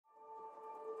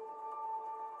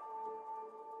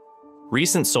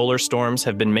Recent solar storms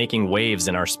have been making waves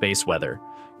in our space weather,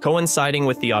 coinciding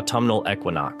with the autumnal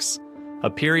equinox, a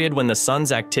period when the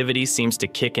sun's activity seems to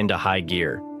kick into high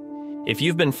gear. If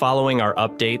you've been following our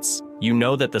updates, you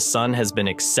know that the sun has been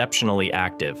exceptionally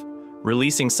active,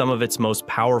 releasing some of its most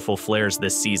powerful flares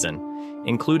this season,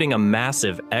 including a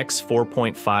massive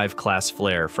X4.5 class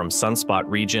flare from Sunspot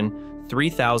region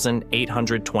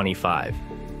 3825.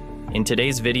 In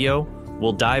today's video,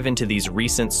 we'll dive into these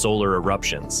recent solar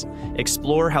eruptions,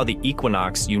 explore how the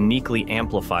equinox uniquely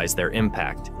amplifies their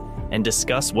impact, and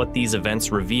discuss what these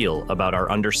events reveal about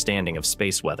our understanding of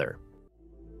space weather.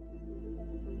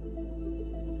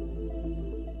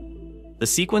 The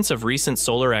sequence of recent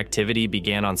solar activity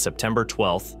began on September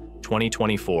 12,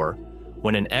 2024,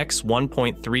 when an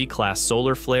X1.3 class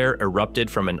solar flare erupted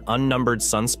from an unnumbered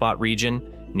sunspot region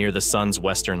near the sun's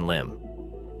western limb.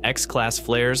 X-class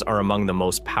flares are among the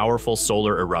most powerful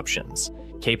solar eruptions,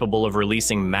 capable of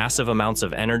releasing massive amounts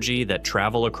of energy that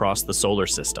travel across the solar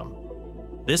system.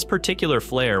 This particular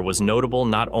flare was notable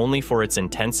not only for its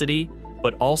intensity,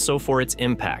 but also for its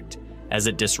impact, as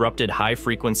it disrupted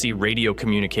high-frequency radio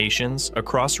communications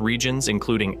across regions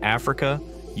including Africa,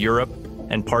 Europe,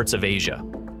 and parts of Asia.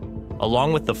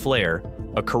 Along with the flare,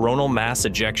 a coronal mass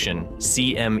ejection,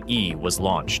 CME, was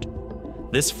launched.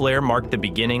 This flare marked the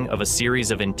beginning of a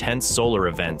series of intense solar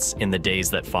events in the days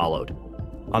that followed.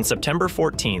 On September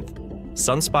 14th,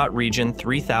 Sunspot region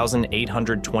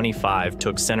 3825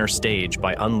 took center stage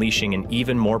by unleashing an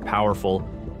even more powerful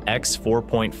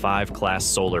X4.5 class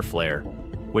solar flare,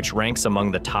 which ranks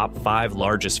among the top 5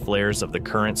 largest flares of the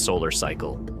current solar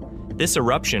cycle. This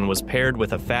eruption was paired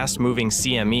with a fast-moving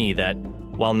CME that,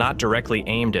 while not directly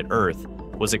aimed at Earth,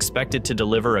 was expected to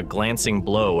deliver a glancing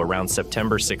blow around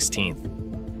September 16th.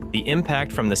 The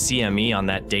impact from the CME on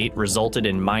that date resulted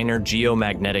in minor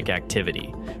geomagnetic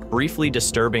activity, briefly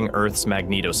disturbing Earth's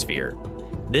magnetosphere.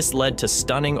 This led to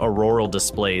stunning auroral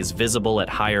displays visible at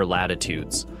higher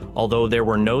latitudes, although there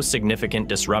were no significant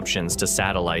disruptions to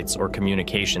satellites or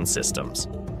communication systems.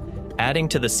 Adding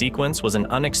to the sequence was an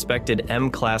unexpected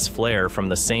M-class flare from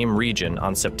the same region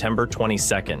on September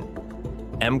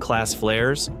 22nd. M-class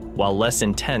flares, while less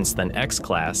intense than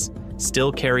X-class,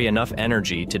 still carry enough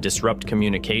energy to disrupt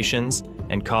communications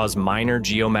and cause minor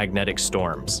geomagnetic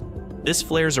storms. This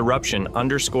flare's eruption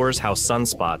underscores how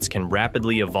sunspots can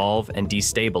rapidly evolve and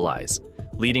destabilize,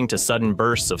 leading to sudden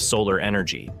bursts of solar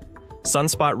energy.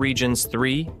 Sunspot regions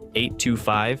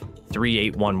 3825,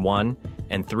 3811,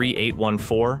 and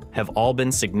 3814 have all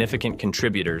been significant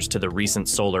contributors to the recent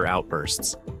solar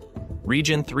outbursts.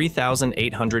 Region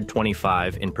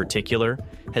 3825 in particular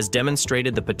has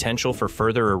demonstrated the potential for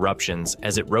further eruptions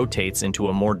as it rotates into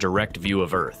a more direct view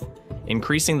of Earth,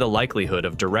 increasing the likelihood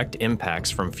of direct impacts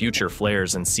from future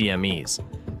flares and CMEs,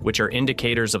 which are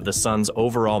indicators of the sun's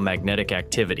overall magnetic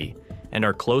activity and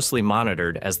are closely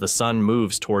monitored as the sun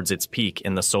moves towards its peak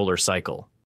in the solar cycle.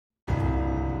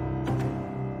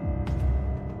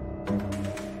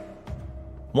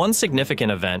 One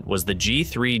significant event was the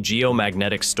G3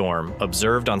 geomagnetic storm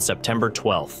observed on September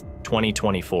 12,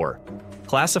 2024,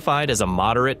 classified as a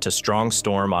moderate to strong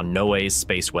storm on NOAA's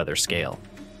space weather scale.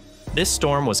 This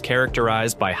storm was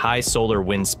characterized by high solar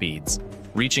wind speeds,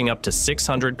 reaching up to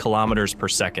 600 kilometers per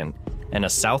second, and a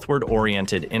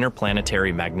southward-oriented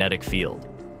interplanetary magnetic field,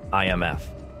 IMF.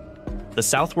 The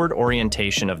southward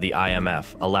orientation of the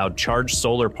IMF allowed charged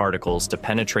solar particles to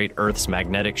penetrate Earth's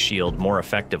magnetic shield more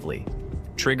effectively,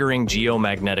 triggering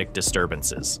geomagnetic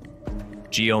disturbances.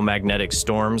 Geomagnetic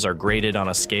storms are graded on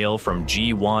a scale from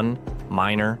G1,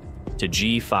 minor, to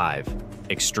G5,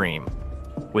 extreme,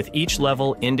 with each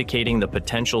level indicating the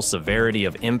potential severity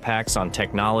of impacts on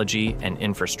technology and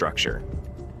infrastructure.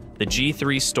 The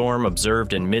G3 storm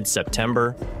observed in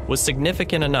mid-September was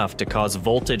significant enough to cause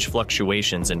voltage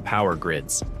fluctuations in power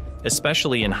grids,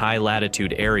 especially in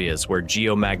high-latitude areas where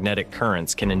geomagnetic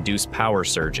currents can induce power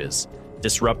surges,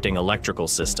 disrupting electrical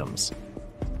systems.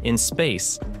 In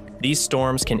space, these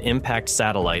storms can impact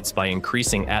satellites by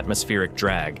increasing atmospheric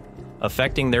drag,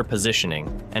 affecting their positioning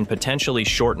and potentially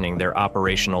shortening their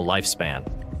operational lifespan.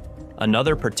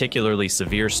 Another particularly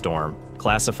severe storm,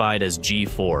 classified as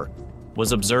G4,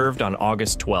 was observed on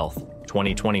August 12,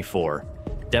 2024,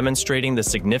 demonstrating the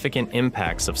significant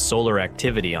impacts of solar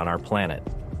activity on our planet.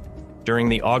 During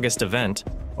the August event,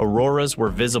 auroras were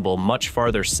visible much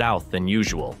farther south than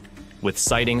usual, with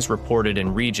sightings reported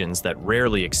in regions that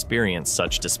rarely experience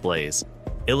such displays,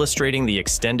 illustrating the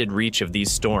extended reach of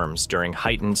these storms during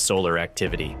heightened solar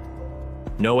activity.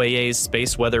 NOAA's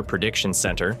Space Weather Prediction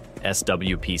Center,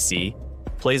 SWPC,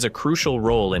 plays a crucial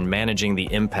role in managing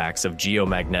the impacts of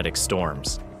geomagnetic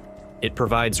storms. It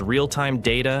provides real-time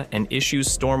data and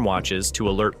issues storm watches to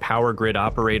alert power grid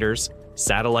operators,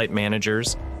 satellite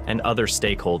managers, and other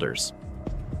stakeholders.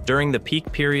 During the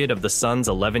peak period of the sun's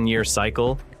 11-year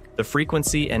cycle, the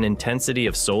frequency and intensity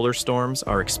of solar storms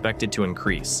are expected to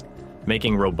increase,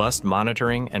 making robust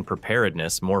monitoring and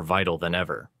preparedness more vital than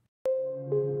ever.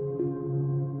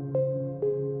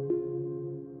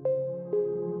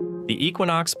 The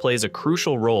equinox plays a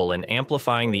crucial role in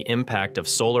amplifying the impact of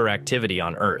solar activity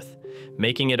on Earth,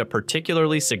 making it a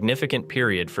particularly significant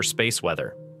period for space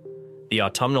weather. The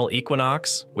autumnal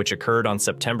equinox, which occurred on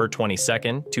September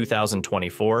 22,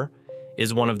 2024,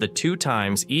 is one of the 2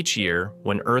 times each year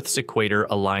when Earth's equator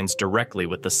aligns directly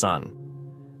with the Sun.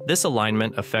 This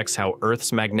alignment affects how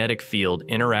Earth's magnetic field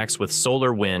interacts with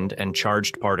solar wind and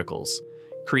charged particles,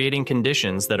 creating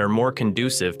conditions that are more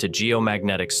conducive to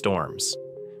geomagnetic storms.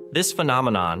 This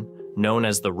phenomenon, known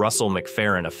as the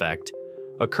Russell-McLaren effect,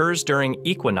 occurs during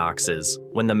equinoxes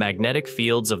when the magnetic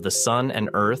fields of the Sun and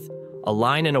Earth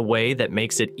align in a way that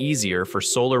makes it easier for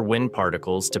solar wind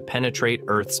particles to penetrate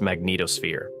Earth's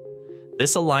magnetosphere.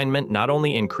 This alignment not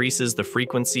only increases the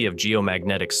frequency of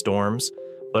geomagnetic storms,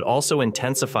 but also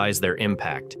intensifies their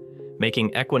impact,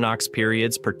 making equinox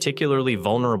periods particularly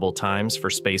vulnerable times for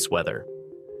space weather.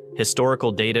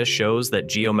 Historical data shows that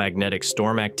geomagnetic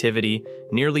storm activity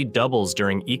nearly doubles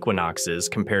during equinoxes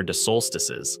compared to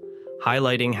solstices,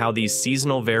 highlighting how these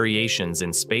seasonal variations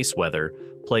in space weather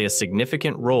play a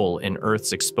significant role in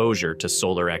Earth's exposure to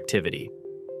solar activity.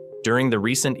 During the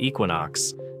recent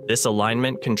equinox, this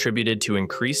alignment contributed to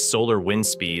increased solar wind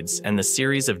speeds and the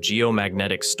series of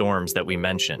geomagnetic storms that we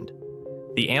mentioned.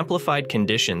 The amplified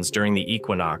conditions during the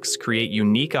equinox create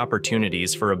unique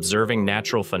opportunities for observing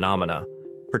natural phenomena,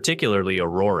 particularly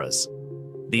auroras.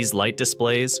 These light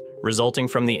displays, resulting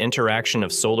from the interaction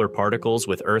of solar particles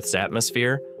with Earth's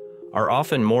atmosphere, are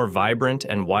often more vibrant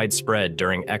and widespread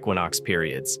during equinox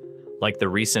periods, like the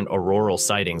recent auroral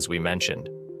sightings we mentioned.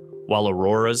 While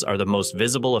auroras are the most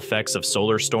visible effects of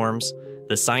solar storms,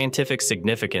 the scientific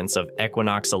significance of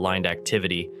equinox-aligned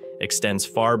activity extends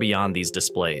far beyond these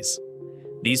displays.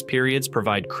 These periods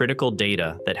provide critical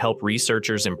data that help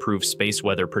researchers improve space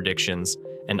weather predictions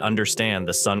and understand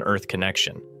the Sun-Earth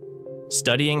connection.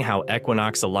 Studying how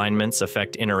equinox alignments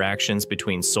affect interactions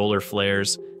between solar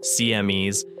flares,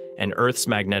 CMEs, and Earth's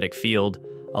magnetic field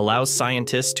allows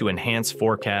scientists to enhance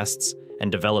forecasts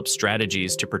and develop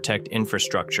strategies to protect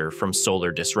infrastructure from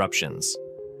solar disruptions.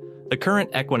 The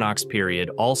current equinox period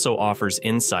also offers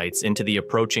insights into the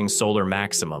approaching solar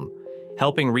maximum,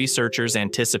 helping researchers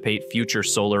anticipate future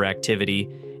solar activity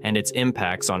and its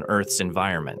impacts on Earth's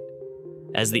environment.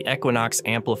 As the equinox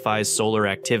amplifies solar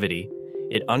activity,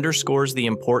 it underscores the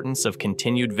importance of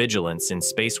continued vigilance in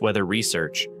space weather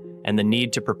research and the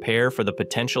need to prepare for the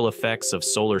potential effects of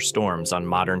solar storms on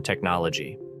modern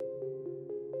technology.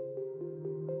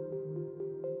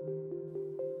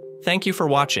 Thank you for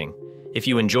watching. If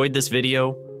you enjoyed this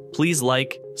video, please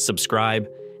like, subscribe,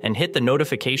 and hit the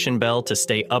notification bell to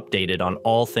stay updated on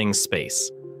all things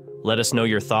space. Let us know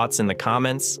your thoughts in the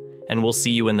comments, and we'll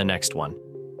see you in the next one.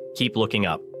 Keep looking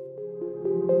up.